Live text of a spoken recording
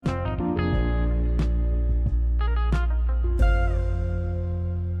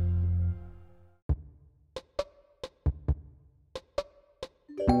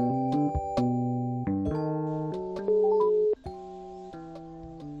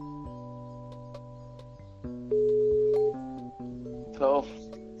So,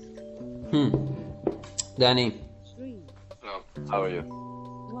 Danny, hello. How are you?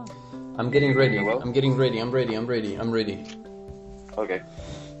 I'm getting ready. Well? I'm getting ready. I'm ready. Okay.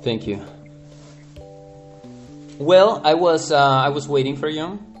 Thank you. Well, I was waiting for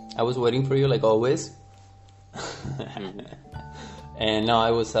you. I was waiting for you like always. And now I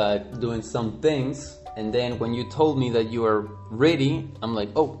was doing some things, and then when you told me that you were ready, I'm like,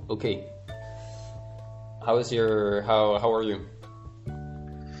 oh, okay. How are you?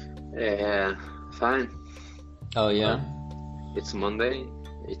 Fine. Oh yeah. It's Monday.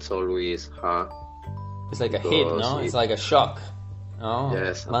 It's always hard. It's like a hit, no? It's like a shock. Oh,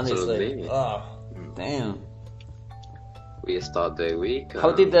 Yes, Monday's absolutely. like, oh, damn. We start the week.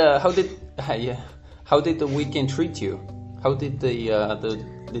 How did the weekend treat you? How did the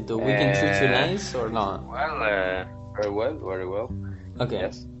weekend treat you nice or not? Well, very well. Okay.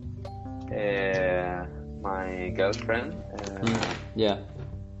 Yes. My girlfriend Yeah.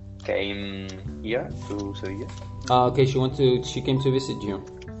 came here to Sevilla. Okay. She came to visit you.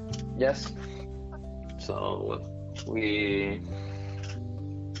 Yes. So we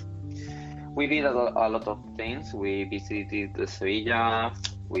did a lot of things. We visited the Sevilla.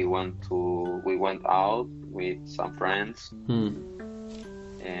 We went out with some friends.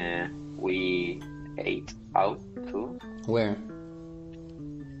 We ate out too. Where?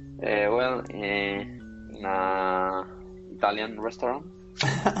 In a Italian restaurant.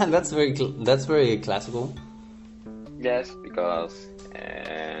 That's very classical. Yes, because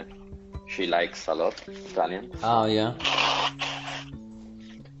she likes a lot Italian. Oh yeah.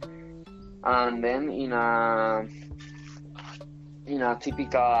 And then in a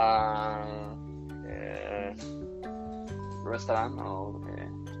typical restaurant of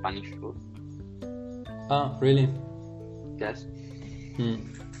Spanish food. Oh really? Yes.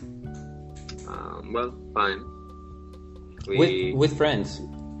 Fine. With friends?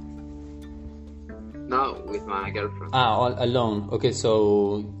 No, with my girlfriend. All alone. Okay,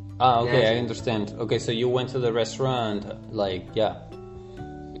 so okay, Yes. I understand. Okay, so you went to the restaurant, like, yeah.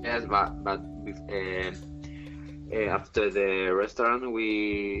 Yes, but after the restaurant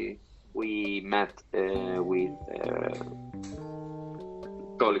we met with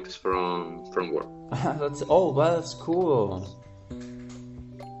colleagues from work. That's cool.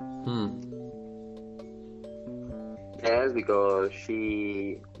 Yes, because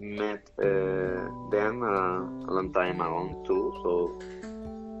she met them a long time ago too. So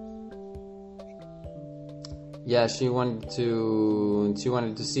Yeah, she wanted to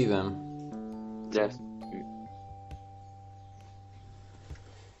see them. yes.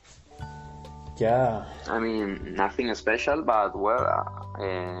 Yeah. I mean, nothing special, but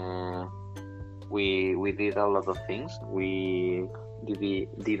we did a lot of things. We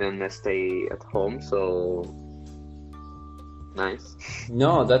didn't stay at home, so nice.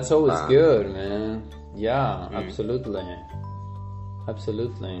 No, that's always good, man. Yeah, absolutely.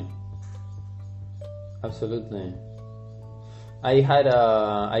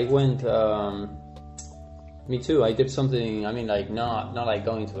 I went. Me too. I did something. I mean, like not like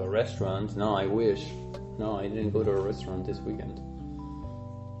going to a restaurant. No, I wish. No, I didn't go to a restaurant this weekend.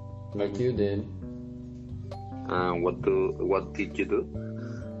 Like you did. What did you do?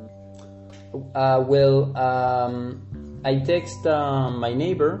 I text my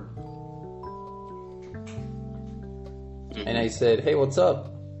neighbor, and I said, "Hey, what's up?"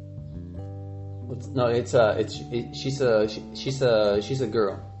 She's a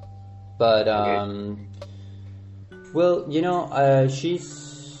girl, but well, you know, she's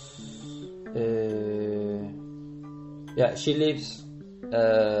she lives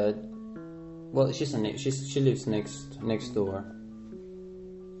well, she lives next door.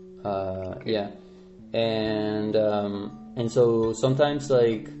 Yeah, and so sometimes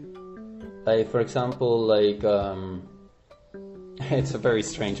like for example like it's a very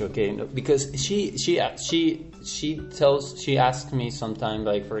strange, okay, because she asks me sometimes,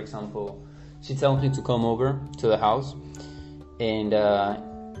 like for example, she tells me to come over to the house, and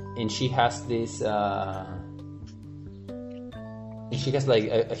she has this she has like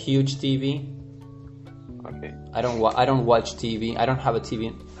a huge TV. Okay. I don't watch TV. I don't have a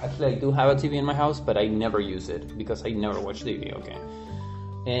TV. Actually, I do have a TV in my house, but I never use it because I never watch TV. Okay.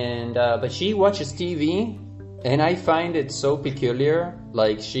 And but she watches TV, and I find it so peculiar.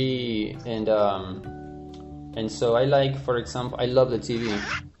 Like she and so I like, for example, I love the TV.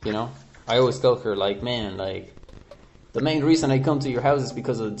 You know, I always tell her like, man, like the main reason I come to your house is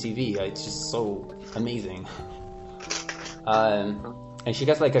because of the TV. It's just so amazing. And she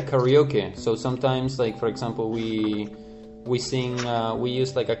has like a karaoke. So sometimes, like for example, we sing. We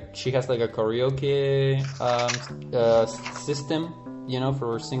use like she has like a karaoke system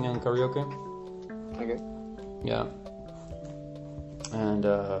for singing karaoke. Okay. Yeah. And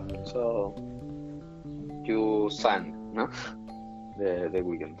So you sang, no? The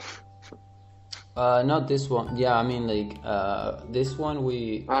weekend. not this one. Yeah, I mean this one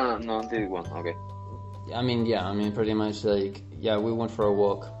we. No, this one. Okay. I mean, yeah, I mean pretty much we went for a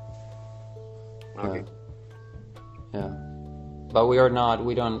walk. Okay. Yeah. But we're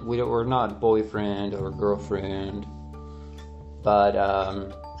not boyfriend or girlfriend. But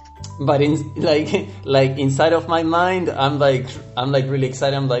in like inside of my mind, I'm really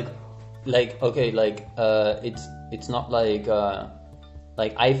excited. I'm like okay, it's not like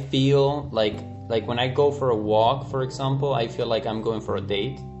I feel like when I go for a walk, for example, I feel like I'm going for a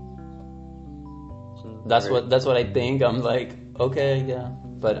date. That's what I think. I'm like, okay, yeah,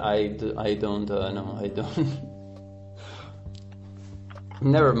 but I don't no, I don't.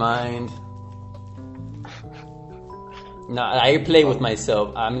 Never mind. No, I play with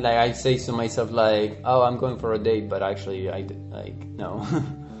myself. I'm like, I say to myself like, oh, I'm going for a date, but actually no.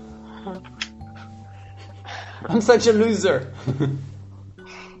 I'm such a loser.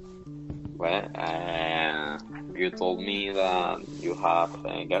 Well, you told me that you have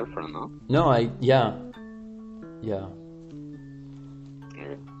a girlfriend, no? No, yeah.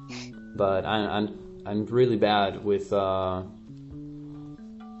 Okay. But I'm really bad with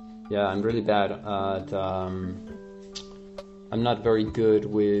I'm really bad at I'm not very good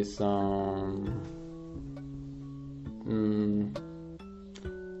with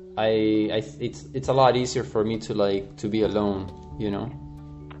it's a lot easier for me to be alone,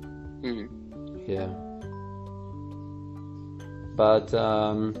 Mm-hmm. Yeah. But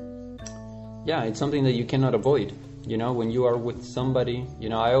it's something that you cannot avoid. When you are with somebody,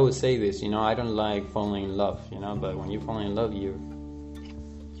 I always say this, I don't like falling in love, but when you fall in love, you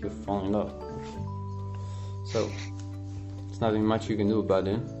fall in love. So there's nothing much you can do about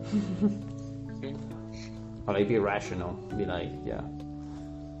it. Or be rational, be like, yeah.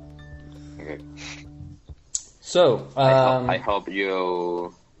 Okay. So I hope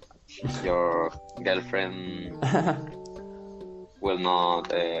your girlfriend will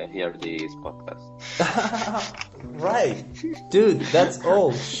not hear this podcast. Right, dude. That's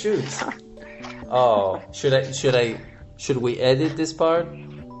shoot. Oh, should we edit this part?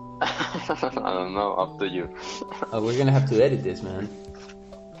 I don't know. Up to you. We're gonna have to edit this, man.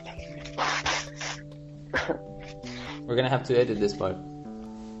 We're gonna have to edit this part.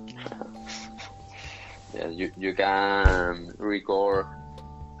 Yeah, you can record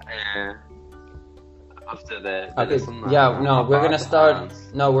after the Okay. lesson. Yeah. No, we're gonna start. and-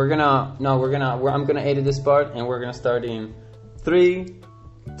 No, I'm gonna edit this part, and we're gonna start in 3,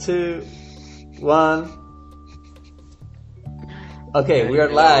 2, 1. Okay, we are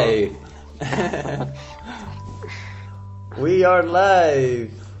live. We are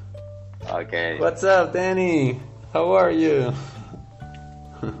live. Okay. What's up, Danny? How are you?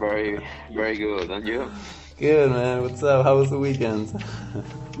 Very, very good. And you? Good, man. What's up? How was the weekend?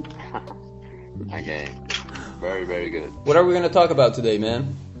 Okay. Very, very good. What are we gonna talk about today,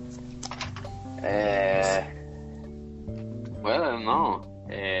 man? Well, I don't know.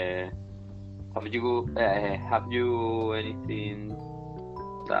 Have you anything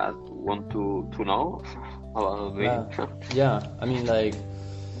that want to know about me? Yeah. I mean,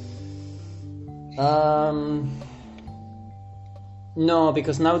 no,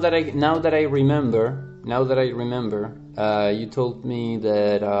 because now that I remember, you told me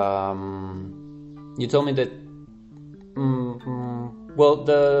that well,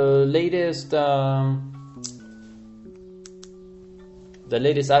 the latest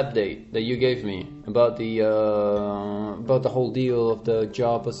update that you gave me about the whole deal of the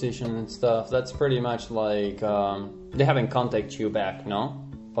job position and stuff, that's pretty much like they haven't contacted you back, no?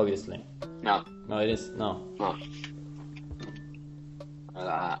 Obviously. No. No, it is no. No.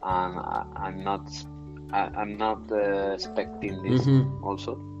 I'm not expecting this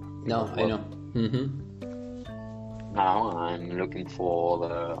also. No, I know. Now I'm looking for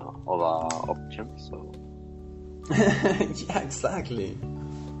the other options. So. Yeah, exactly.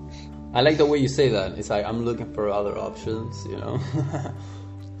 I like the way you say that. It's like I'm looking for other options,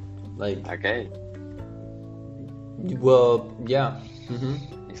 Like. Okay. Well, yeah.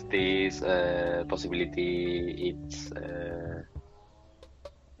 Is this possibility?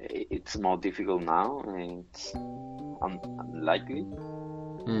 It's more difficult now. It's unlikely.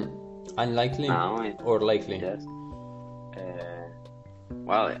 Unlikely Now or likely? Yes.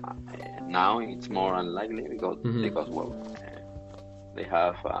 Well, now it's more unlikely because they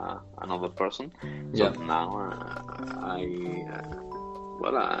have another person. So Yeah. now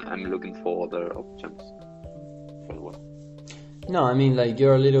I'm looking for other options as well. No, I mean, like,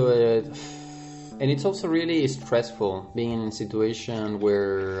 you're a little bit, and it's also really stressful being in a situation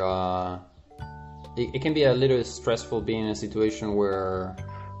where it can be a little stressful being in a situation where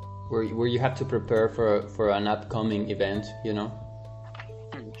you have to prepare for an upcoming event, you know.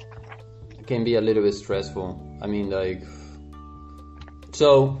 It can be a little bit stressful. I mean, like,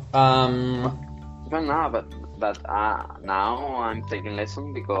 so But now I'm taking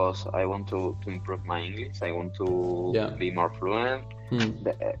lessons because I want to improve my English. I want to be more fluent.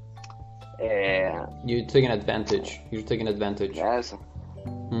 You're taking advantage. Yes.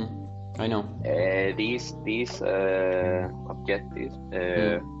 I know. These objectives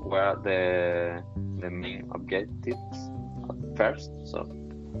were the main objectives first. So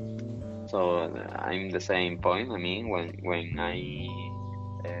I'm the same point. I mean, when I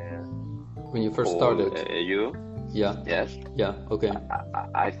when you first started, you. Yeah. Yes. Yeah. Okay.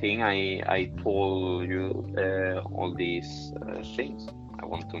 I think I told you all these things. I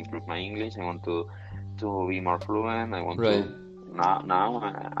want to improve my English. I want to be more fluent. I want right. to. Now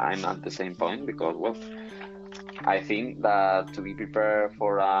I'm at the same point because, well, I think that to be prepared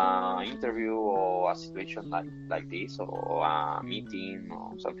for an interview or a situation like this or a meeting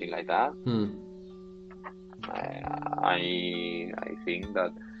or something like that, I think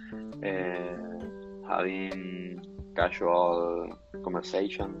that having casual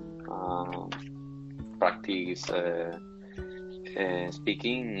conversation, practice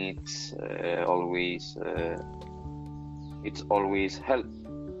speaking, it's always help.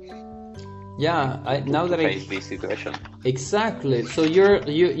 Yeah, now that face this situation. Exactly. So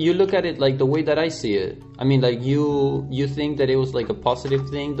you look at it like the way that I see it. I mean, like you think that it was like a positive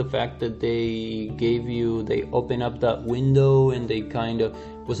thing, the fact that they open up that window and they kind of,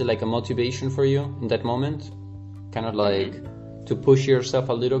 was it like a motivation for you in that moment? Kind of like to push yourself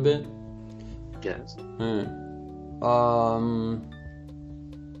a little bit? Yes.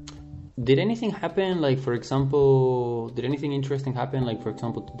 Did anything happen? Like, for example, did anything interesting happen? Like, for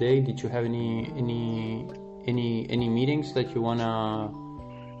example, today, did you have any meetings that you wanna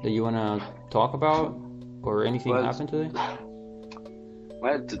talk about, or anything happened today?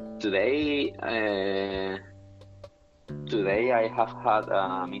 Well, today I have had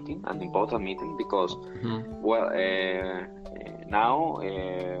a meeting, an important meeting, because now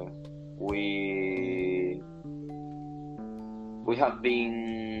we have been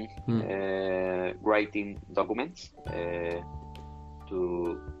writing documents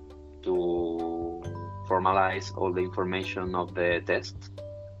to formalize all the information of the test,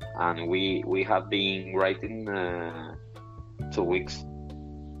 and we have been writing 2 weeks,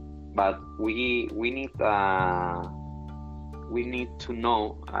 but we need to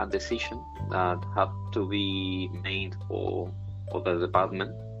know a decision that have to be made for the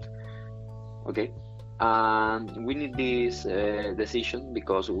department. Okay. And we need this decision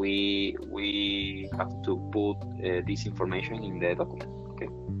because we have to put this information in the document. Okay.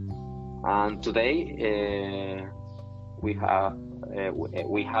 And today we had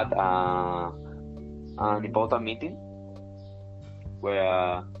an important meeting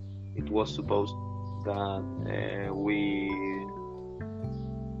where it was supposed that we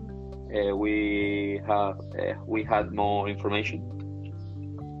had more information.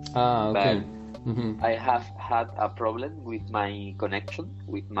 Okay. I have had a problem with my connection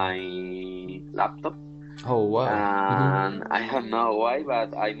with my laptop. Oh wow! And I don't know why,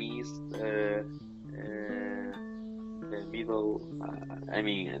 but I missed the middle. I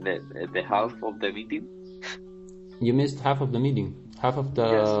mean, the half of the meeting. You missed half of the meeting, half of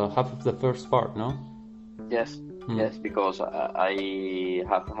the first part, no? Yes, yes, because I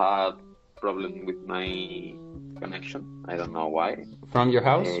have had problem with my connection. I don't know why. From your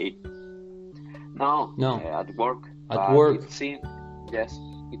house? No. At work. At work. It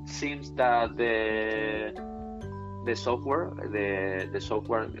seems that the software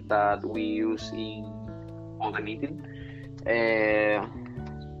that we use in all the meeting,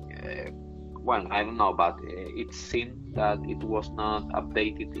 well, I don't know, but it seemed that it was not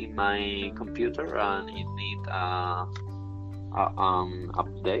updated in my computer, and it needs an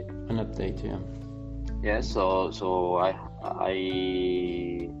update. An update, yeah. Yeah. So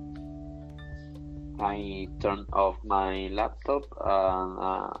I turned off my laptop, and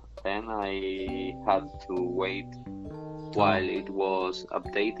then I had to wait while it was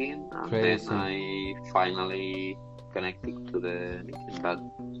updating, and Crazy. then I finally connected to the meeting, but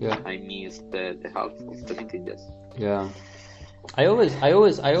I missed the half of the meeting. Yes. Yeah. I always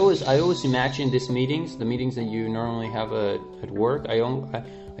imagine these meetings, the meetings that you normally have at work. I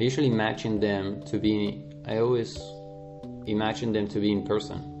usually imagine them to be. I always imagine them to be in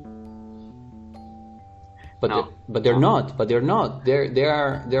person. No. but they're No. not. But they're not.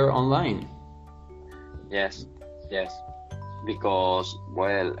 They're online. Yes, yes, because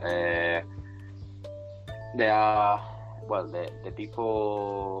they are the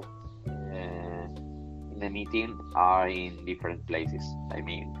people in the meeting are in different places. I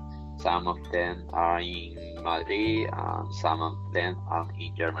mean, some of them are in Madrid and some of them are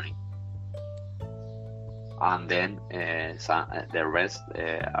in Germany, and then the rest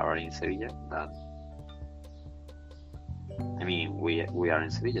are in Sevilla. I mean, we are in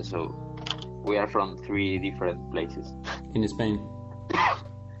Sevilla, so we are from 3 different places In Spain.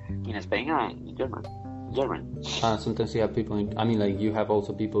 in Spain and in Germany. Sometimes you have people you have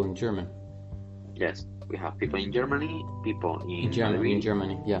also people in German. Yes, we have people in Germany, people in Germany, Madrid, in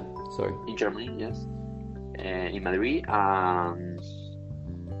Germany, yeah. Sorry. in Germany, yes, in Madrid and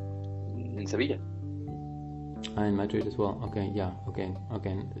in Sevilla. In Madrid as well. Okay, yeah. Okay.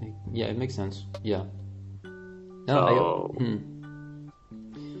 Yeah, it makes sense. Yeah. So,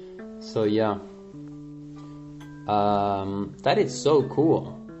 So yeah. That is so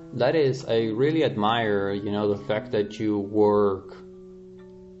cool. I really admire, the fact that you work,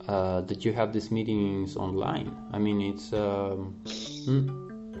 that you have these meetings online. I mean, it's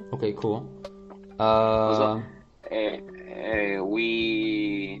okay, cool. also,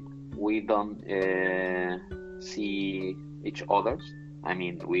 we don't see each other. I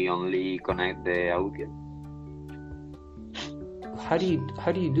mean, we only connect the audio. How do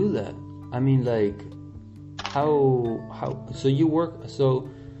you do that? I mean, like, how? So you work. So,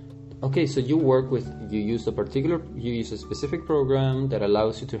 okay. So you work with. You use a specific program that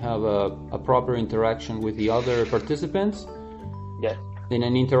allows you to have a proper interaction with the other participants. Yes. In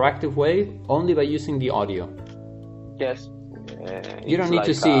an interactive way, only by using the audio. Yes. You don't need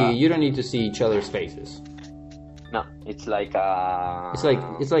to see. You don't need to see each other's faces. No, it's like a. It's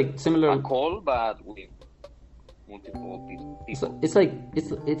like similar. A call, but with multiple people.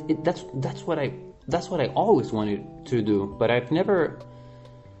 That's what I always wanted to do, but I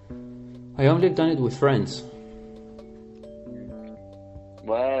only done it with friends.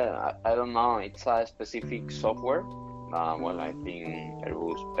 Well, I don't know. It's a specific software. I think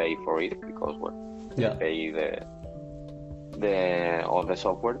Airbus pay for it because they pay all the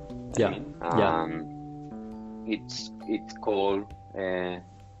software. It's called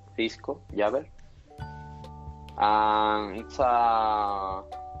Cisco Jabber. It's a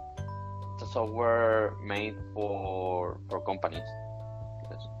software made for companies.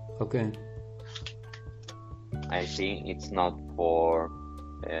 Yes. Okay. I think it's not for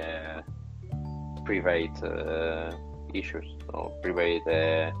private issues or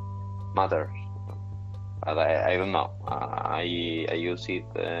private matters. But I don't know. I use it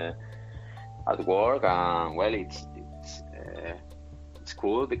at work, and it's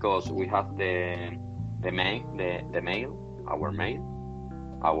cool because we have the mail,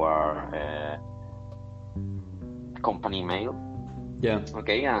 our company mail. Yeah.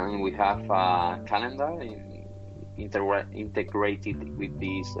 Okay, and we have a calendar integrated with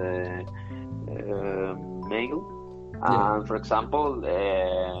this mail. And for example, the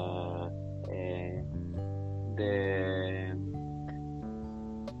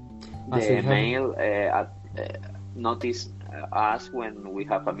mail notice us when we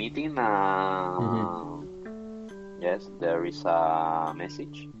have a meeting. Yes, there is a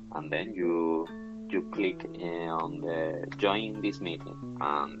message, and then you click on the join this meeting,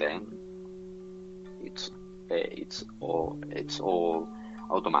 and then it's all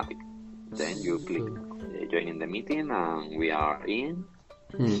automatic. Then you click join the meeting, and we are in.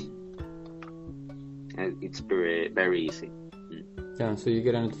 It's very easy. Yeah, so you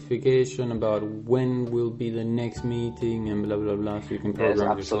get a notification about when will be the next meeting and blah blah blah, so you can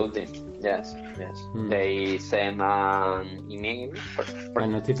program absolutely. Yes. They send an email, a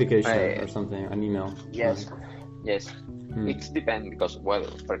notification or something, an email. Yes. It depends because,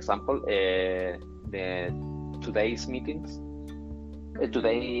 for example, today's meeting is it's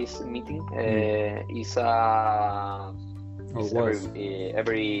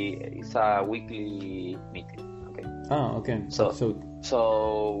a weekly meeting. Okay. Oh, okay.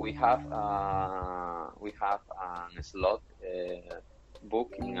 So we have a slot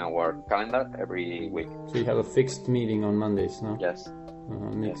book in our calendar every week. So you have a fixed meeting on Mondays, no? Yes.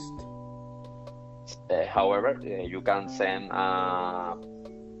 Mixed. Yes. However, you can send an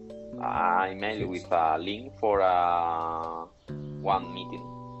email with a link for one meeting.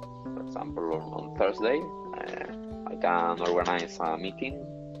 For example, on Thursday, I can organize a meeting,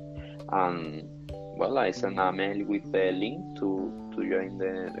 and I send a mail with the link to join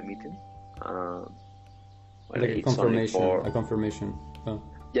the meeting. Like a confirmation. Oh.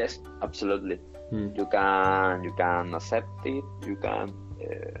 Yes, absolutely. Hmm. You can accept it. You can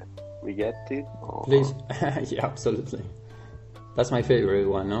reject it. Or, Please. Yeah, absolutely. That's my favorite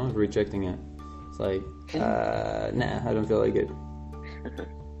one, no? Rejecting it. It's like, nah, I don't feel like it.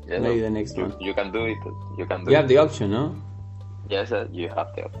 yes, Maybe the next one. You can do it. You can do You it. have the option, no? Yes, you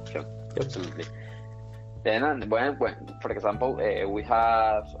have the option. Yep. Absolutely. Then, when, for example, we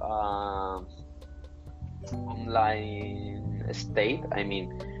have online state. I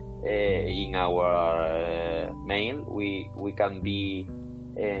mean, in our mail, we can be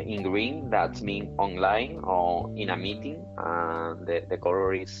in green. That means online or in a meeting, and the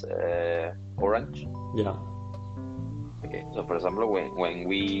color is orange. Yeah. Okay. So, for example, when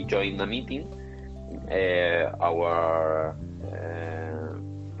we join a meeting, our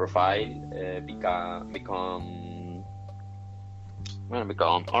profile become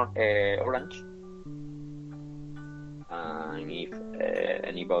orange, and if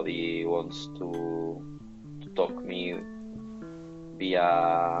anybody wants to talk me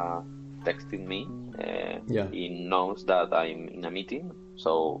via texting me, Yeah. he knows that I'm in a meeting,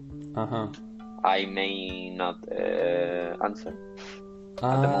 so I may not answer.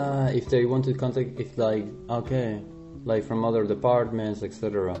 If they want to contact, if like, okay, like from other departments,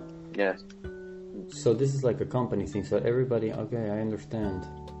 etc. Yes. So this is like a company thing. So everybody, okay, I understand.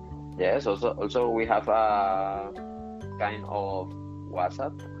 Yes. Also we have a kind of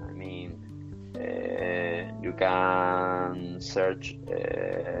WhatsApp. I mean, you can search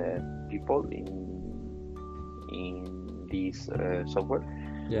people in this software.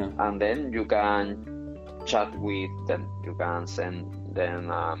 Yeah. And then you can chat with them. You can send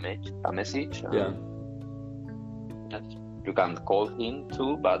them a message. Yeah. You can call him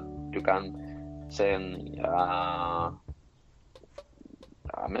too, but you can send a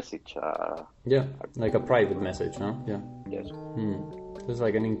message. Yeah, like a private message, no? Yeah. Yes. It's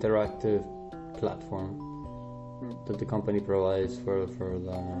like an interactive platform that the company provides for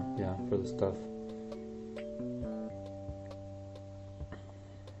the stuff.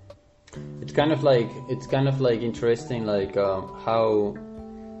 It's kind of like interesting, like how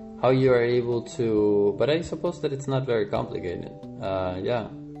you are able to. But I suppose that it's not very complicated. Yeah,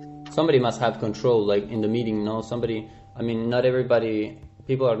 somebody must have control, like in the meeting. No, somebody. I mean, not everybody.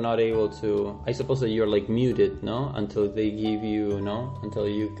 People are not able to. I suppose that you're like muted, no, until they give you, no, until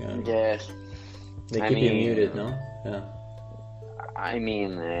you can. Yes. They keep you muted, no. Yeah. I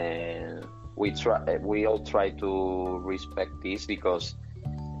mean, we all try to respect this because.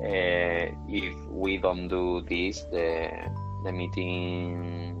 If we don't do this, the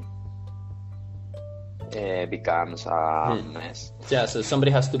meeting becomes a mess. Yeah, so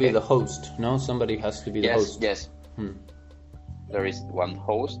somebody has to be the host, no? Somebody has to be the host. Yes. There is one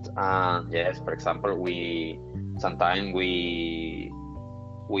host, and yes, for example, sometimes we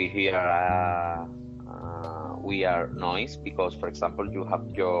hear weird noise because, for example, you have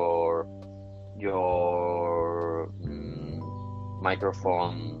your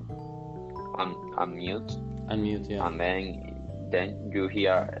microphone unmute, yeah, and then you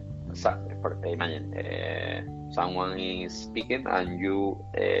hear imagine someone is speaking and you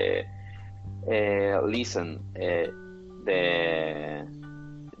listen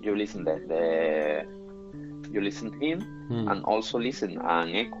him and also listen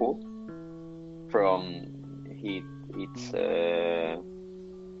an echo from its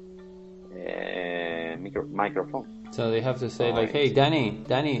microphone. So they have to say like, "Hey, Danny,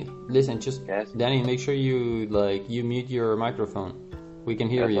 listen, just Danny, make sure you mute your microphone. We can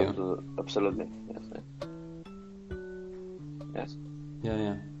hear you." Absolutely. Yes.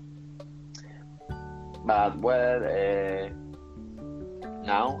 Yeah. But well,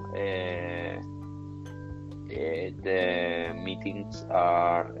 now the meetings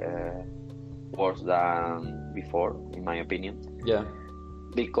are worse than before, in my opinion. Yeah.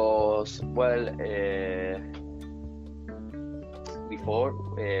 Because before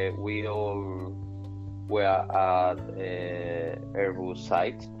we all were at Airbus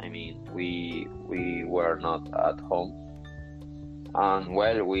site. I mean, we were not at home, and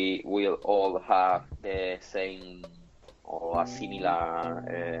we will all have the same or a similar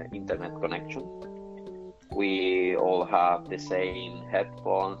internet connection. We all have the same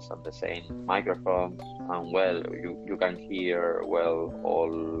headphones and the same microphones, and you can hear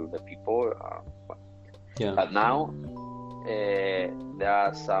all the people. Yeah. But now there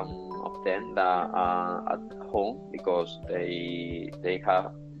are some of them that are at home because they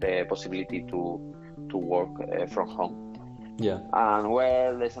have the possibility to work from home. Yeah.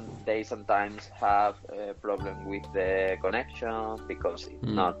 And they sometimes have a problem with the connection because it's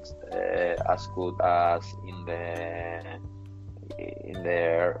not as good as in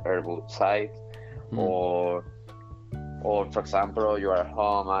their neighborhood site, or for example, you are at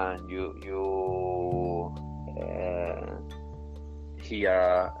home and you hear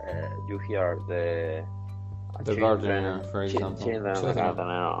the gardener, for example.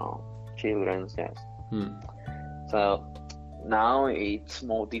 Children, yes. So now it's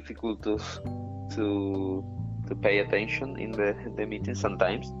more difficult to pay attention in the meeting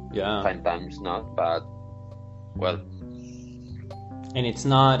sometimes. Yeah. Sometimes not, but well. And it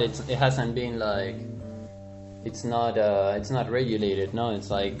hasn't been like, it's not regulated. No, it's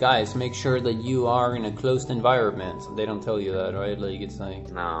like, guys, make sure that you are in a closed environment. They don't tell you that, right? Like, it's like,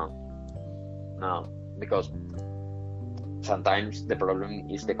 no, because sometimes the problem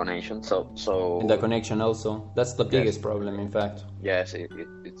is the connection. So and the connection also. That's the biggest problem, in fact. Yes,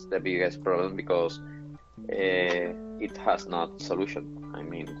 it's the biggest problem because it has not solution. I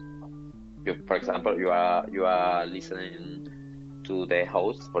mean, for example, you are listening to the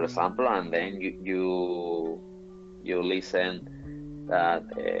host, for example, and then you listen that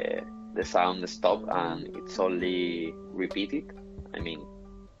the sound stop and it's only repeated. I mean,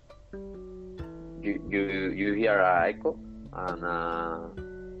 you hear an echo and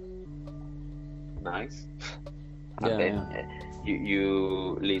nice, and then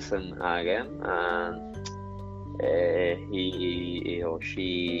you listen again, and he or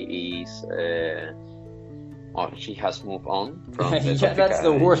she is or she has moved on from the topic. That's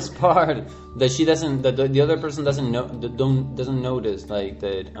the worst part, that she doesn't, that the other person doesn't notice, like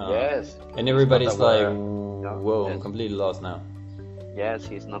that. Yes, and everybody's like, whoa, I'm completely lost now. Yes,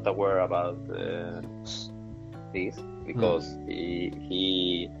 he's not aware about this because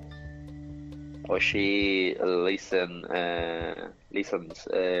he or she listens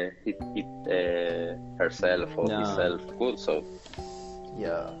herself or himself good. So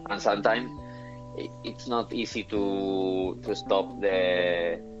and sometimes it's not easy to stop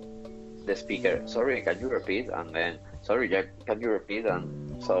the speaker. Sorry, can you repeat? And then sorry, Jack, can you repeat?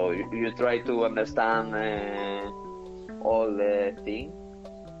 And so you try to understand all the things,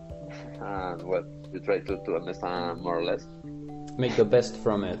 and well, you try to understand more or less. Make the best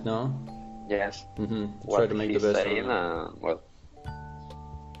from it, no? Yes. Try to make the best saying, from it. Well,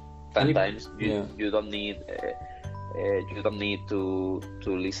 sometimes you don't need to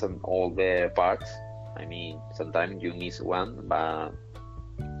listen all the parts. I mean, sometimes you miss one, but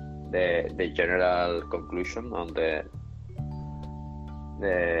the general conclusion on the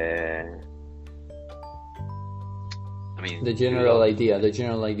general idea.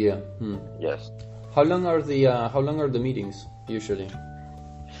 Yes. How long are the meetings usually?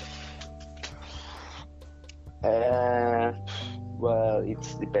 Well, it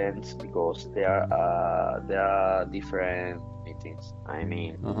depends because there are different meetings. I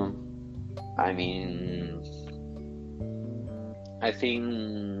think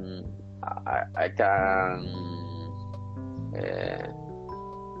I can.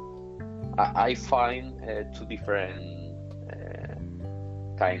 I find two different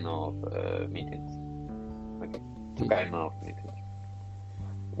kind of meetings. Okay, two kind of meetings.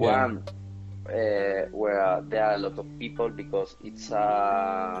 One where there are a lot of people because it's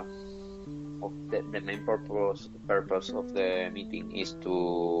the main purpose of the meeting is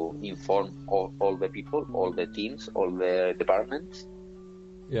to inform all the people, all the teams, all the departments.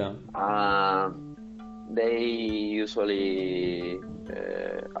 Yeah. They usually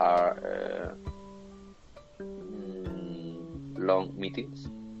are long meetings.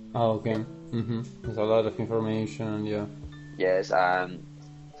 Oh, okay. There's a lot of information. Yeah. Yes, and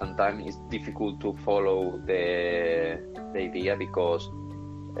sometimes it's difficult to follow the idea because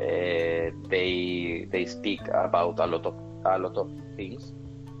they speak about a lot of things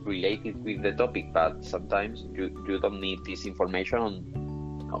related with the topic, but sometimes you don't need this information,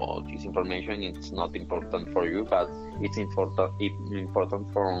 or this information is not important for you, but it's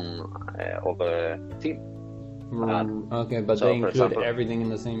important for other team. Okay, but so they include everything in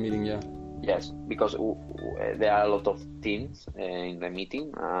the same meeting, yeah. Yes, because there are a lot of teams in the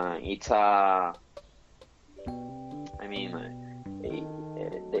meeting.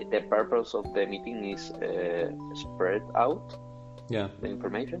 The purpose of the meeting is spread out. Yeah. The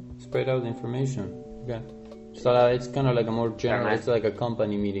information. Spread out the information. Okay. So it's kind of like a more general. It's like a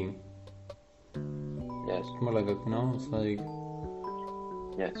company meeting. Yes. More like it's like.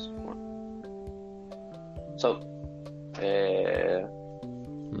 Yes. So.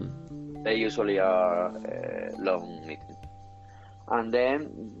 They usually are long meetings, and then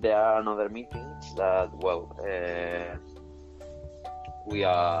there are another meetings that we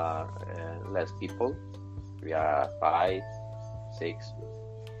are less people. We are 5, 6,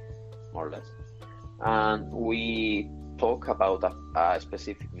 more or less, and we talk about a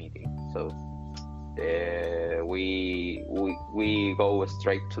specific meeting. So we go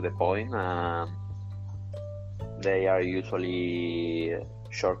straight to the point, and they are usually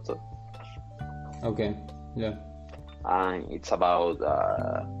shorter. Okay. Yeah. And it's about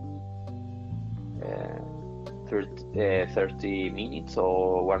 30 minutes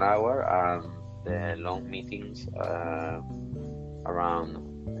or 1 hour, and the long meetings around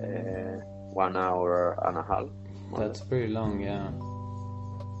 1 hour and a half. That's pretty long, yeah.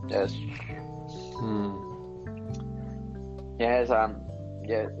 Yes. Yes,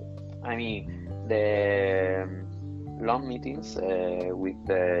 yeah. I mean, the long meetings with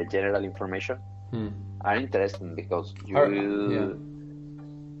the general information are interesting because you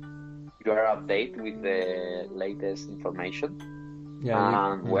are updated with the latest information.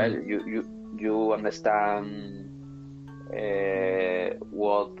 Yeah. And well, you understand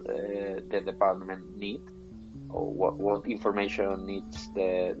what the department needs, or what information needs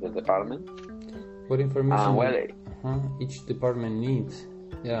the department. What information well, each department needs.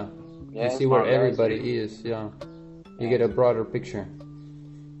 Yeah. Yes, you see where everybody is. Yeah. You get a broader picture.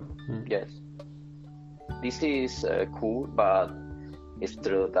 Yes. This is cool, but it's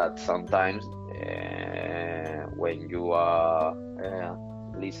true that sometimes when you are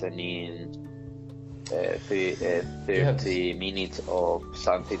listening 30 minutes of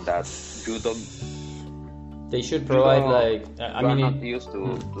something that you don't, they should provide I'm not used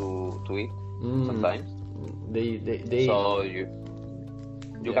to it sometimes. They so you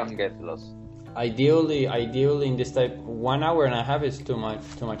can get lost. Ideally in this type, 1 hour and a half is too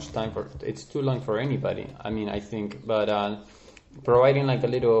much time for. It's too long for anybody. I mean, I think, but providing like a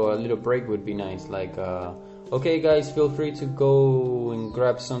little break would be nice. Like, okay, guys, feel free to go and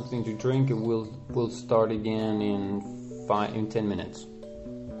grab something to drink, and we'll start again in 10 minutes.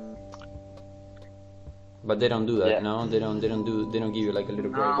 But they don't do that. Yeah. No, they don't give you like a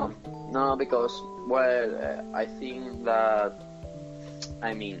little break. No, because I think that,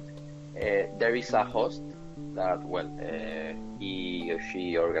 I mean, there is a host that he or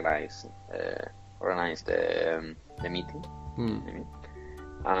she organized the meeting,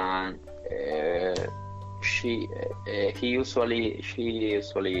 and she usually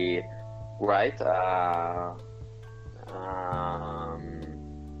write the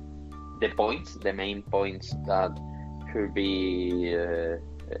main points that should be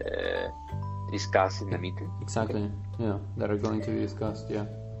discussed in the meeting. Exactly. Yeah, that are going to be discussed. Yeah.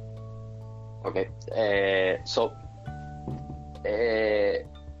 Okay. So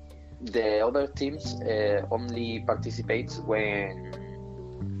the other teams only participates when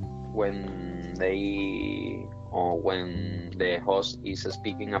the host is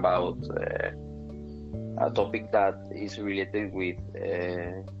speaking about a topic that is related with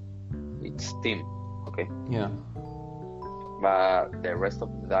its team. Okay. Yeah. But the rest of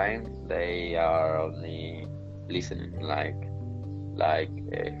the time they are only listening,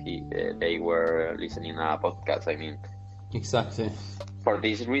 they were listening a podcast. I mean, exactly. For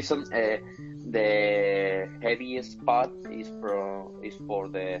this reason, the heaviest part is for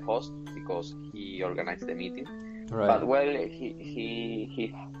the host because he organized the meeting. Right. But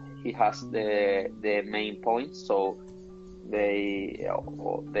he has the main points, so they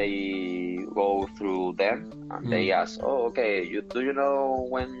go through them and they ask, okay, do you know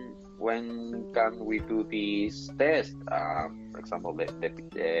when can we do this test? For example, the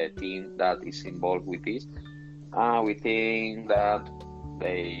team that is involved with this, we think that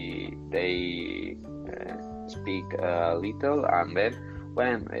they speak a little, and then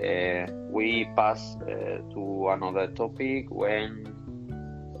when we pass to another topic, when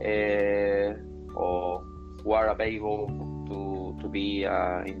or who are available to be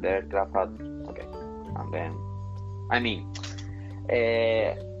in the aircraft. Okay, and then I mean.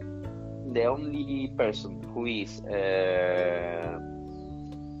 The only person who is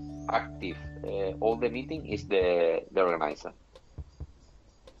active all the meeting is the organizer.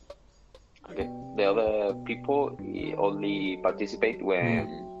 Okay, the other people only participate when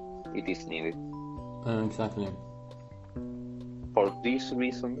it is needed. Exactly. For this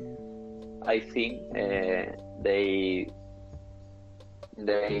reason, I think they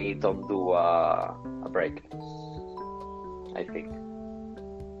don't do a break. I think.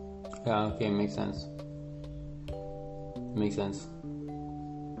 Yeah, okay, makes sense.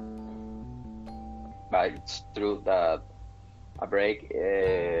 But it's true that a break,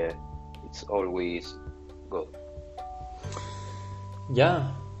 it's always good.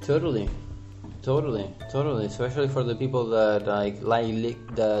 Yeah, totally. Especially for the people that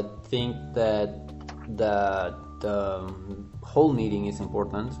that think that the whole meeting is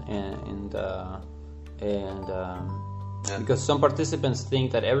important and Yeah. Because some participants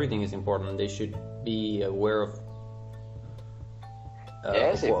think that everything is important. They should be aware of.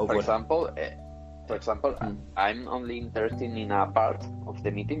 Yes, of for what- example, I'm only interested in a part of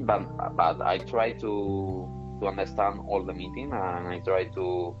the meeting, but I try to understand all the meeting, and I try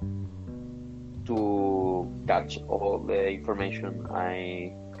to catch all the information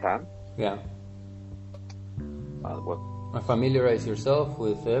I can. Yeah. What? Familiarize yourself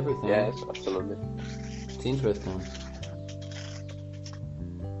with everything. Yes, absolutely. It's interesting.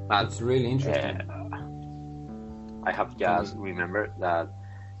 But, It's really interesting. I have just remembered that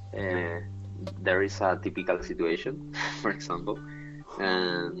there is a typical situation, for example,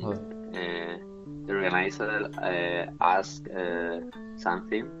 and the organizer asks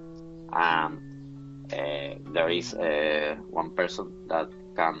something, and there is one person that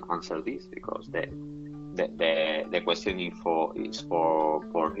can answer this because the question is for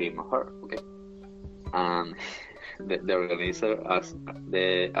him or her, okay, and the organizer asks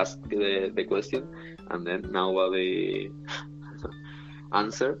the question, and then nobody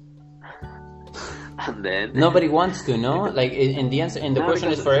answer, and then Nobody wants to know. Like, in the answer, and the No, question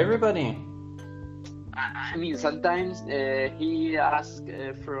is because- for everybody. I mean, sometimes he asks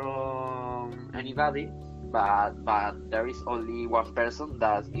from anybody, but there is only one person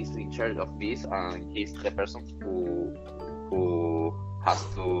that is in charge of this, and he's the person who has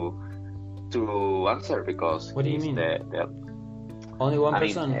to answer because What do you he's mean? the Only one I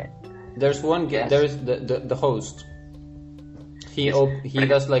mean, person. There's one. yes. There is the host. He Yes. he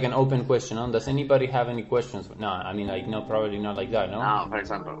does like an open question. Huh? Does anybody have any questions? No, I mean, like, no, probably not like that. No. No, for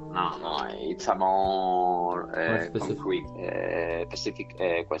example, no, it's a more specific. concrete, specific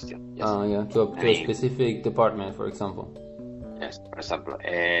question. Yes. Oh yeah, to a I mean- specific department, for example. Yes, for example,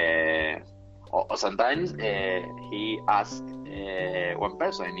 or sometimes he asks one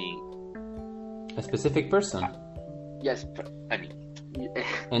person. I mean, A specific person, yes, I mean,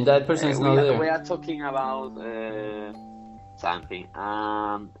 and that person is not we there. are talking about something.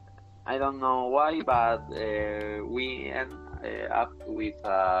 I don't know why, but we end up with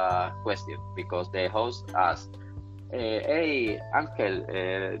a question because the host asked, "Hey, Angel,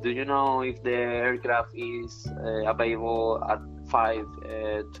 do you know if the aircraft is available at 5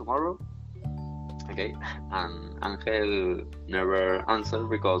 tomorrow?" Okay, and Angel never answered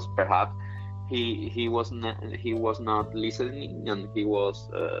because perhaps he was not listening, and he was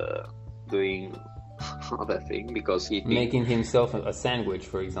doing other thing because he thinks, Making himself a sandwich,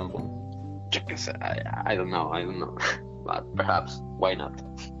 for example. I don't know, but perhaps why not?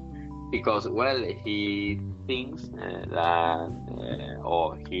 Because he thinks that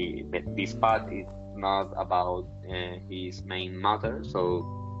this part is not about his main matter, so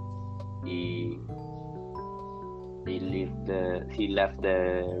he left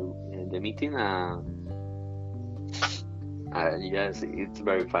the meeting, and yes, it's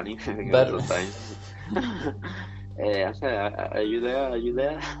very funny But- sometimes. Are you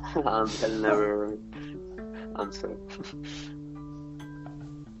there? And he'll never answer.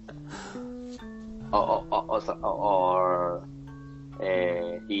 or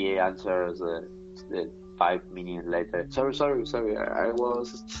he answers 5 minutes later. Sorry.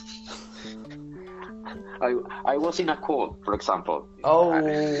 I was in a call, for example. Oh,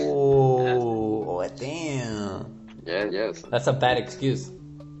 damn! Yes. That's a bad excuse.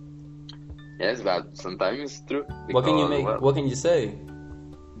 Yes, but sometimes it's true. What can you because, make? well, What can you say?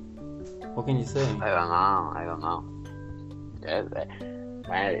 What can you say? I don't know. Yes,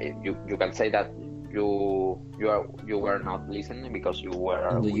 you can say that you were not listening because you were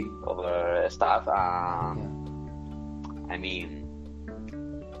Do with you- other staff. Yeah. I mean,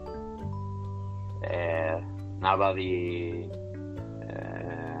 nobody.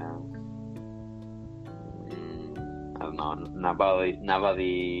 I don't know.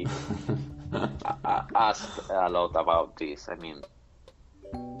 Nobody asked a lot about this. I mean,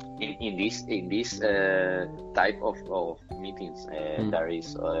 in this type of meetings, there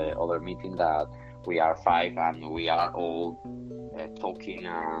is other meeting that we are 5 and we are all talking.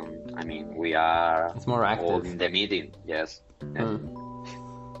 I mean, we are It's more all active. in the meeting. Yes. Yeah.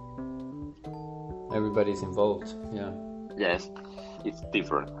 Everybody's involved. Yeah. Yes, it's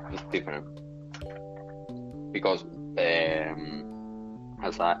different. Because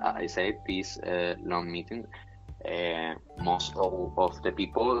as I said, this long meeting, most of the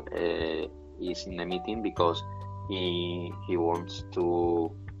people is in the meeting because he wants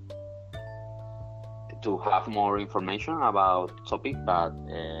to have more information about topic, but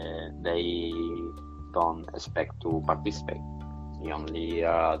they don't expect to participate. They only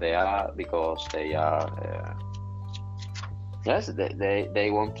are there because they are yes, they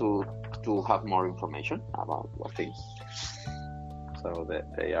want to have more information about what things. so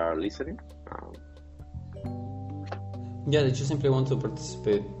that they are listening. Yeah, they just simply want to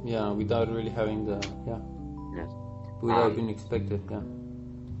participate. Yeah, without really having the Yes. without being expected. Yeah.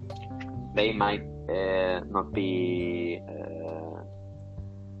 They might not be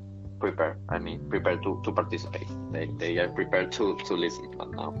prepared. I mean, prepared to participate. They are prepared to listen,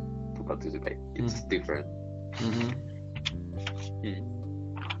 but now to participate, it's different. Mm-hmm.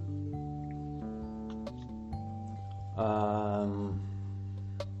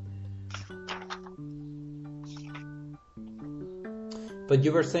 But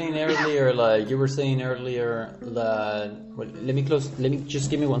you were saying earlier, that. Well, let me just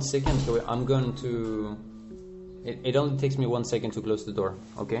give me 1 second. So I'm going to. It only takes me 1 second to close the door.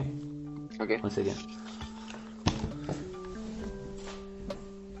 Okay. Okay. 1 second.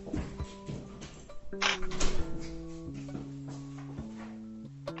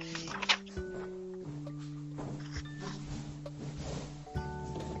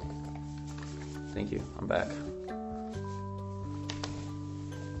 Thank you. I'm back.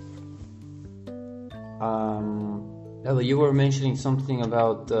 You were mentioning something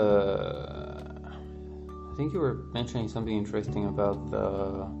about. I think you were mentioning something interesting about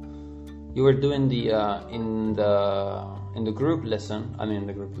you were doing the in the group lesson. I mean, in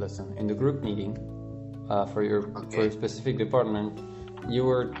the group meeting for your for a specific department. You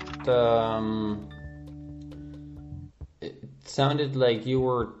were. It sounded like you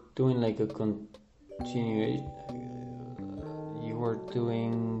were doing like a continuation. You were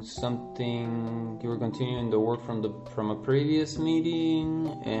doing something. You were continuing the work from a previous meeting,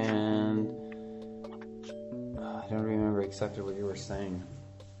 and I don't remember exactly what you were saying.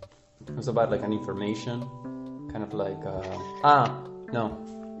 It was about like an information, kind of like no.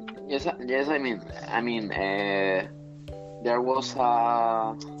 Yes. I mean, there was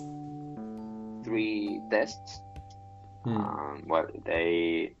 3 tests. Well,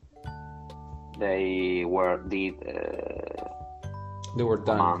 they were They were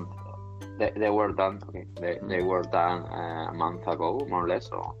done. They were done. Okay, they were done a month ago, more or less,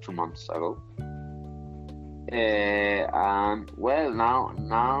 or 2 months ago. And well,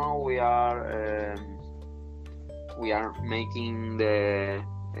 now we are making the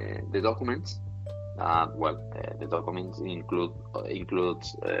documents. The documents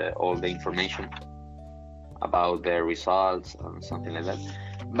includes all the information about the results and something like that.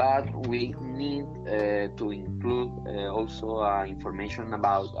 But we need to include also information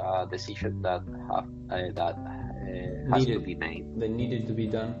about decision that has to be made. That needed to be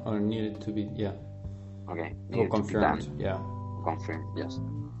done or needed to be Okay. Or confirmed. Yeah. Confirmed. Yes.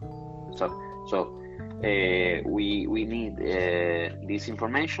 So we need this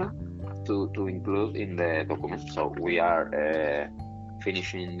information to include in the document. So we are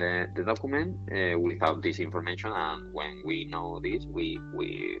finishing the document without this information, and when we know this, we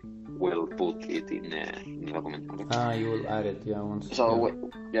will put it in the document. Okay? You will add it, once. So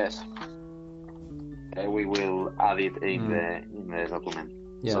yes, we will add it in the document.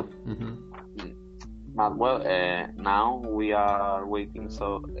 Yeah. So, but well, now we are waiting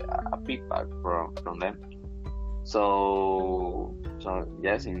a feedback from them. So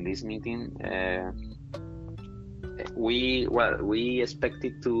yes, in this meeting. We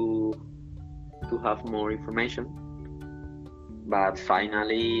expected to have more information, but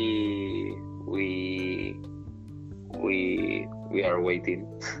finally we are waiting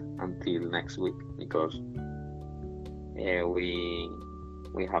until next week because we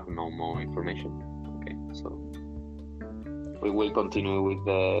have no more information. Okay, so we will continue with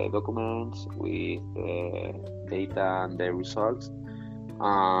the documents, with the data and the results.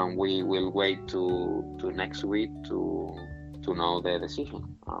 We will wait to next week to know the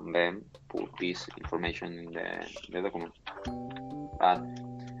decision, and then put this information in the document. But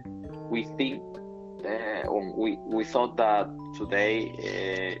we think, we thought that today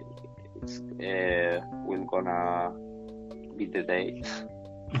we're gonna be the day.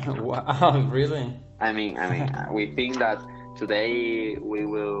 Wow, really? I mean, we think that today we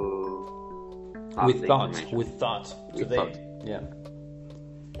will. We thought today. Yeah.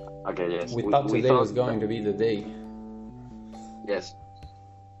 Okay, yes. We thought today was going to be the day. Yes.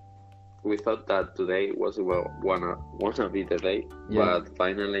 We thought that today was wanna be the day, but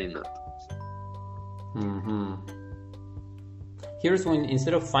finally not. Here's when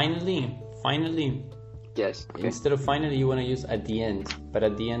instead of finally. Yes. Okay. Instead of finally, you want to use at the end, but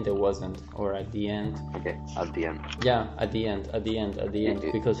at the end it wasn't, or at the end. Okay, at the end. Yeah, at the end,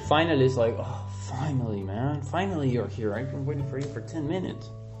 because finally is like, oh, finally, man, finally you're here. I've been waiting for you for 10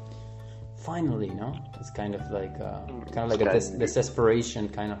 minutes. Finally, no? It's kind of like a desperation,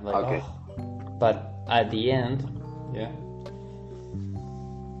 kind of like, okay. But at the end, Yeah.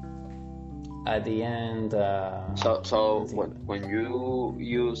 At the end. So when you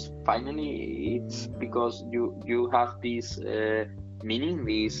use finally, it's because you have this meaning,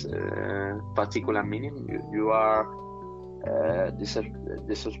 this particular meaning. You are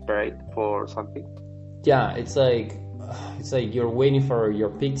desperate for something. Yeah, it's like you're waiting for your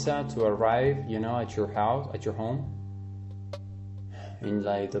pizza to arrive, at your house, at your home, and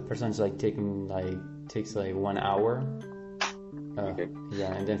like the person's like takes like 1 hour. Okay.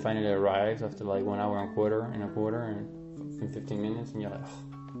 Yeah, and then finally arrives after like 1 hour and a quarter and in 15 minutes, and you're like,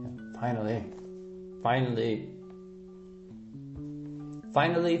 oh, yeah,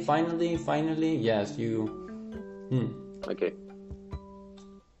 finally, yes, you. Okay.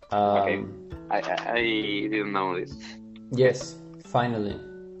 Okay. I didn't know this. Yes, finally.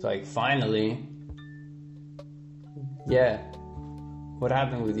 It's like finally. Yeah. What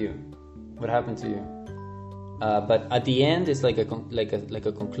happened with you? What happened to you? But at the end, it's like a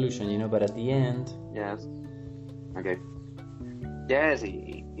conclusion, But at the end. Yes. Okay. Yes.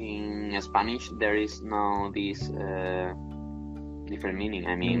 In Spanish, there is no this different meaning.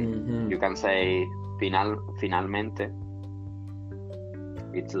 I mean, you can say finalmente.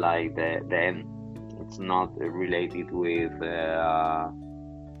 It's like the end. It's not related with.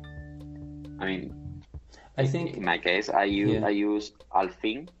 I think in my case, I use al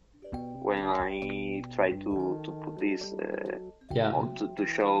fin when I try to put this. To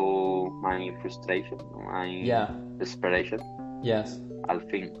show my frustration, my desperation. Yes. Al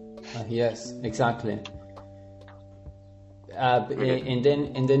fin. Yes, exactly. And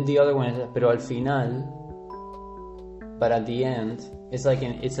then the other one is pero al final. But at the end, it's like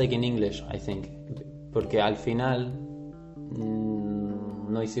in English, I think, porque al final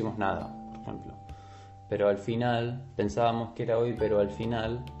no hicimos nada, por ejemplo. Pero al final pensábamos que era hoy, pero al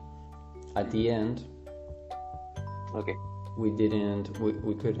final, at the end, okay, we couldn't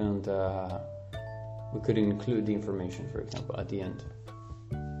include the information, for example, at the end.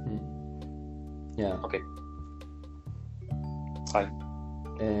 Yeah. Okay. Fine.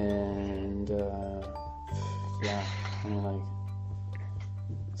 And yeah. Like,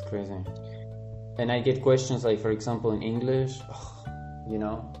 it's crazy. And I get questions like, for example, in English,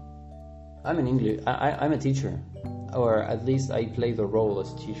 I'm an English. I'm a teacher, or at least I play the role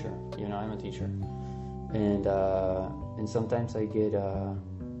as a teacher. I'm a teacher, and sometimes I get.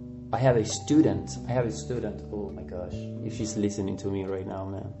 I have a student. Oh my gosh, if she's listening to me right now,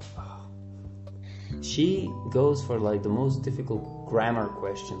 man. She goes for like the most difficult grammar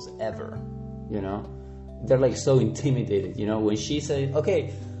questions ever. They're like so intimidated, when she says,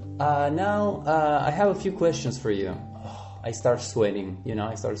 okay, now I have a few questions for you. I start sweating,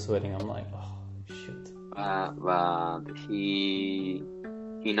 I'm like, oh, shoot. But he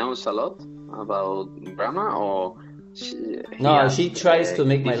knows a lot about grammar, or she tries to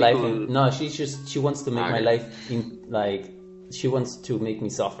make my life. She wants to make my life she wants to make me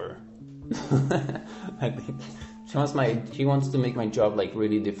suffer. I think she wants to make my job like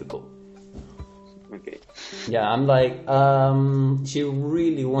really difficult. Okay. Yeah, I'm like, she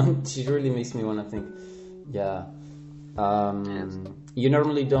really makes me want to think. Yeah. Yes. You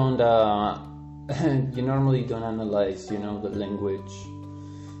normally don't analyze, the language.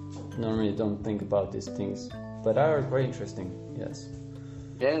 Normally don't think about these things, but are very interesting. Yes.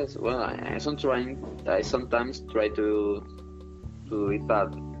 Yes. Well, I sometimes try to do it,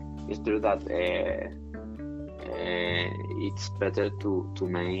 but it's true that it's better to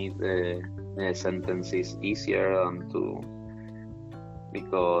make the sentences easier and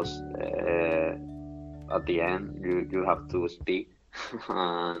because at the end you have to speak,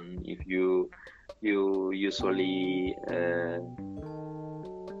 and if you usually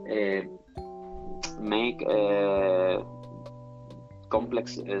make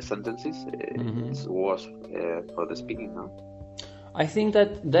complex sentences, it's worse for the speaking now. I think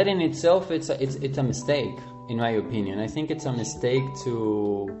that in itself it's a mistake, in my opinion. I think it's a mistake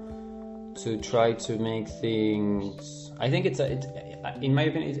to try to make things. I think in my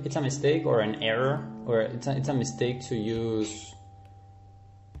opinion, it's a mistake or an error, or it's a mistake to use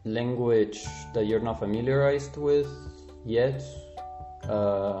language that you're not familiarized with yet.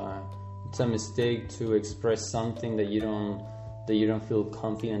 It's a mistake to express something that you don't feel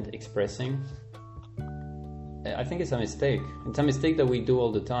confident expressing. I think it's a mistake. It's a mistake that we do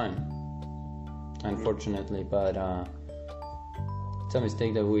all the time, unfortunately. But it's a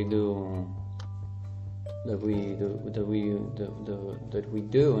mistake that we do,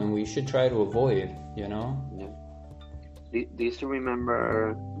 and we should try to avoid. Yeah. Do you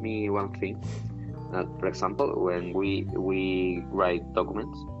remember me one thing? That, for example, when we write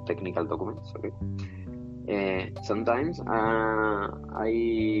documents, technical documents, okay, Sometimes I'm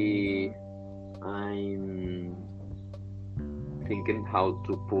thinking how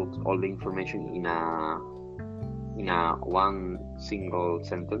to put all the information in a one single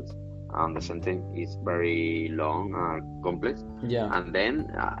sentence, and the sentence is very long and complex. Yeah. And then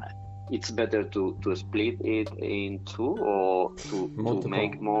it's better to split it in two, or to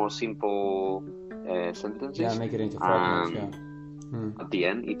make more simple sentences. Yeah, make it into fragments. And at the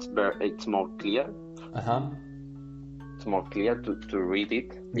end, it's more clear. It's more clear to read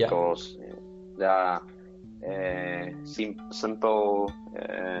it, because there are simple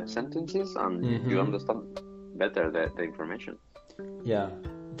sentences, and you understand better the information. Yeah,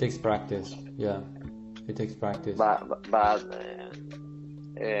 it takes practice. Yeah, it takes practice. But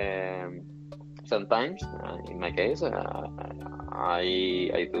sometimes, in my case,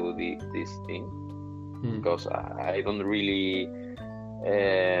 I do this thing because I don't really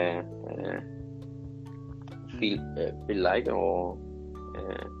feel like, or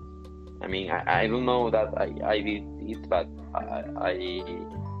I mean, I don't know that I did it, but I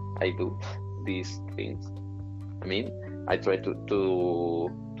do these things. I mean, I try to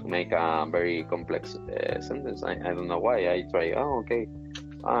make a very complex sentence. I don't know why. I try. Oh, okay.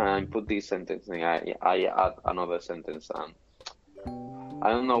 I put this sentence, and I add another sentence, and I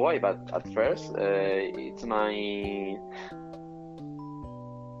don't know why. But at first, it's my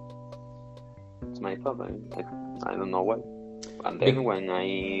thought. I don't know why. And then when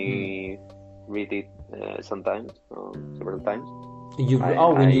I read it sometimes, several times. When you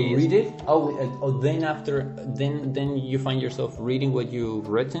read it, then you find yourself reading what you've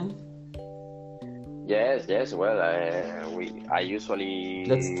written. Yes. Well, I usually.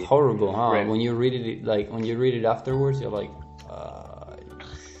 That's horrible, huh? When you read it, when you read it afterwards, you're like,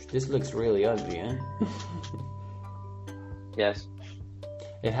 this looks really ugly, eh? Yes.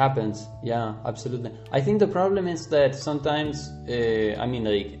 It happens, yeah, absolutely. I think the problem is that sometimes, I mean,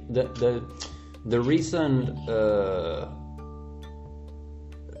 like the reason.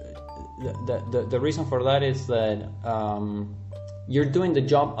 The reason for that is that you're doing the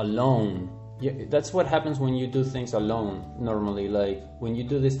job alone. That's what happens when you do things alone. Normally, like when you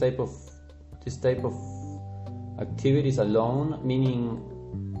do this type of activities alone, meaning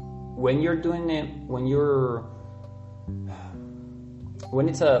when you're doing it, when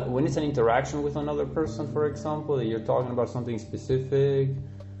it's an interaction with another person, for example, that you're talking about something specific.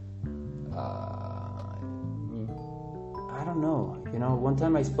 I don't know. One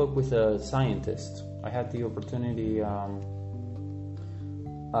time I spoke with a scientist. I had the opportunity.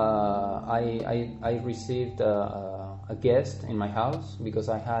 I received a guest in my house because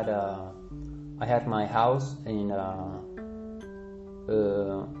I had my house in.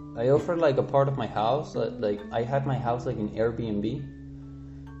 I offered like a part of my house. Like I had my house like in Airbnb.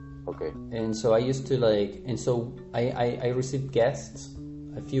 Okay. And so I used to and so I received guests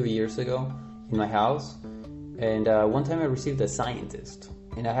a few years ago in my house. And one time I received a scientist,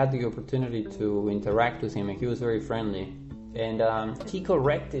 and I had the opportunity to interact with him, and he was very friendly. And he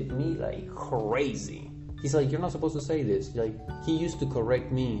corrected me like crazy. He's like, "You're not supposed to say this." Like he used to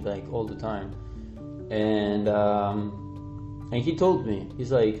correct me like all the time. And he told me,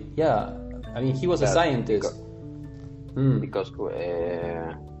 he's like, "Yeah, I mean, he was a scientist." Because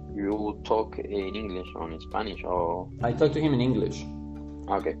you talk in English or in Spanish, or I talked to him in English.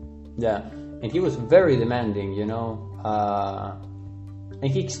 Okay. Yeah. And he was very demanding,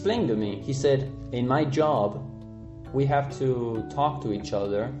 and he explained to me, he said, in my job, we have to talk to each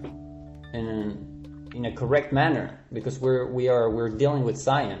other in a correct manner, because we're dealing with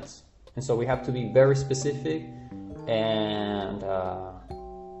science. And so we have to be very specific, and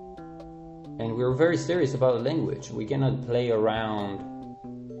we're very serious about the language. We cannot play around.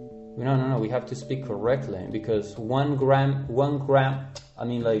 No, we have to speak correctly, because a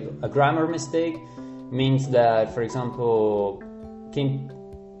grammar mistake means that, for example,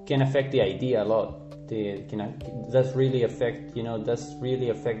 can affect the idea a lot. That's really affect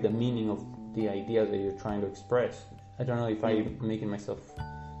the meaning of the idea that you're trying to express. I don't know if I'm making myself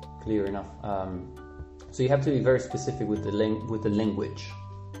clear enough. So you have to be very specific with the language.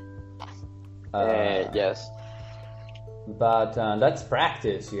 Yes. But that's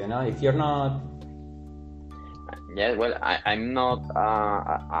practice, If you're not. Yeah, well, I'm not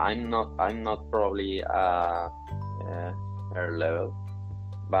probably her level,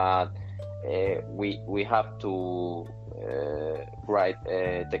 but we have to write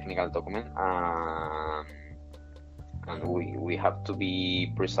a technical document, and we have to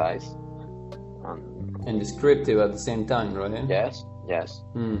be precise and descriptive at the same time, right? Yes. Yes.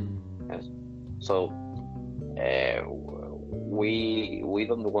 So we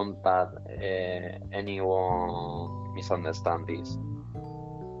don't want that anyone misunderstand this.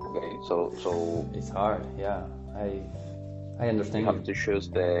 Okay, so It's hard. Yeah, I understand you have to choose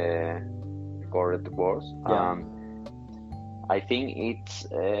the correct words. Yeah. I think it's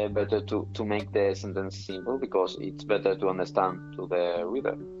better to make the sentence simple because it's better to understand to the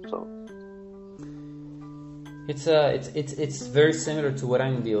reader. So It's very similar to what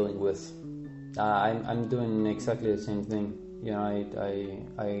I'm dealing with. I'm doing exactly the same thing. You know,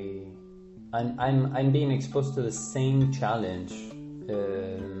 I'm being exposed to the same challenge,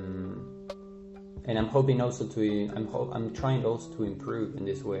 and I'm hoping also I'm trying also to improve in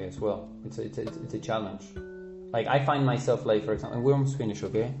this way as well. It's a challenge. Like I find myself like, for example, we're almost finished,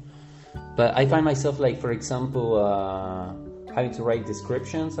 okay? But I find myself like, for example, having to write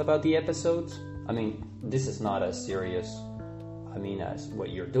descriptions about the episodes. I mean, this is not as serious, as what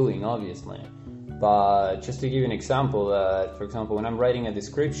you're doing, obviously. But just to give you an example, for example, when I'm writing a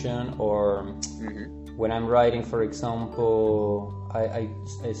description or when I'm writing, for example, I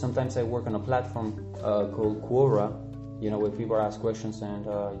sometimes I work on a platform called Quora, you know, where people ask questions and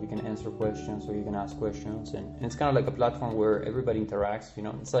you can answer questions or you can ask questions. And it's kind of like a platform where everybody interacts, you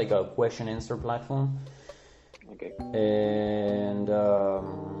know. It's like a question-answer platform. okay. And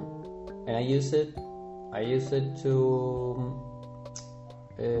I use it to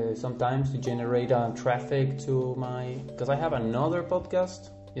sometimes to generate traffic to my, because I have another podcast,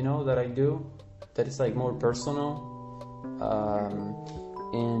 you know, that I do that is like more personal,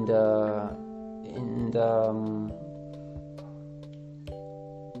 and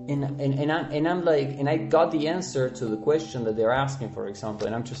I'm like, and I got the answer to the question that they're asking, for example,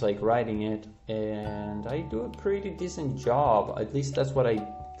 and I'm just like writing it, and I do a pretty decent job. At least that's what I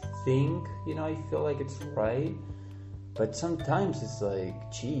think. You know, I feel like it's right. But sometimes it's like,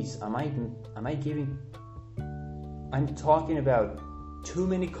 geez, I'm talking about too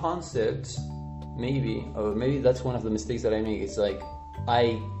many concepts, maybe, or maybe that's one of the mistakes that I make. It's like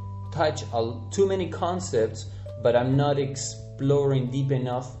I touch too many concepts, but I'm not exploring deep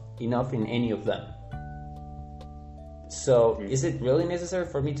enough in any of them. So is it really necessary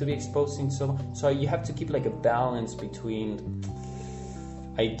for me to be exposing so you have to keep like a balance between,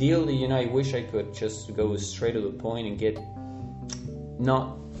 ideally, you know, I wish I could just go straight to the point and get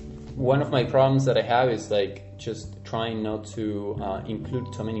not, one of my problems that I have is like just trying not to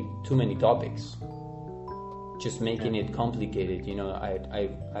include too many topics, just making it complicated. You know,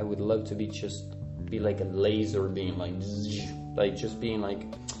 I would love to be like a laser beam, like just being like,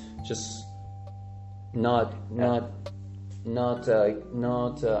 just not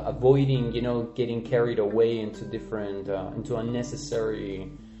avoiding, you know, getting carried away into different into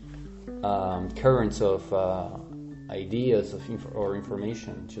unnecessary currents of ideas or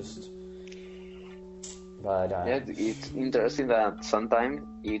information. It's interesting that sometimes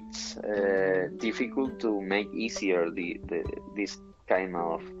it's difficult to make easier this kind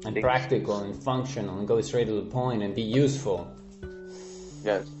of and things. Practical and functional and go straight to the point and be useful.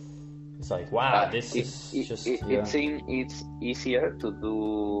 Yes. It's like, wow, It seems it's easier to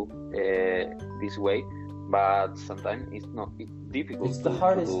do this way, but sometimes it's not. It's difficult. It's the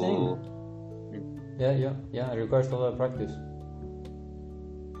hardest thing. Yeah. It requires a lot of practice.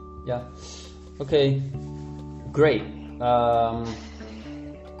 Yeah. Okay. Great. Time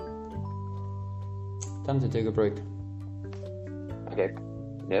to take a break. Okay.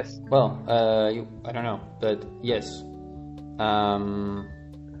 Yes. Well, I don't know, but yes.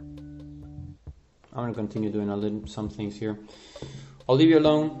 I'm gonna continue doing some things here. I'll leave you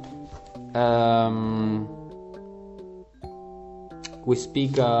alone. We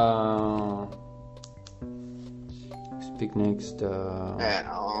speak next.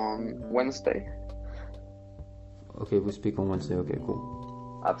 On Wednesday. Okay, we speak on Wednesday. Okay, cool.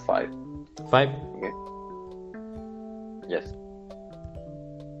 At 5. 5? Okay. Yes.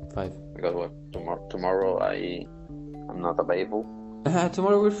 5. Because what? Tomorrow I'm not available.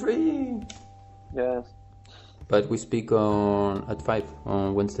 Tomorrow we're free. Yes. But we speak at 5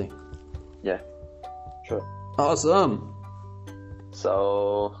 on Wednesday. Yeah. Sure. Awesome.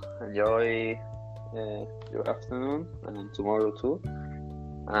 So enjoy your afternoon and tomorrow too.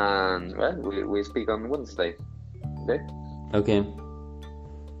 And well, we speak on Wednesday. Okay. Okay.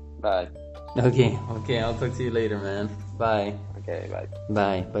 Bye. Okay. I'll talk to you later, man. Bye. Okay. Bye.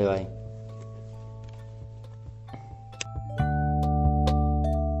 Bye. Bye.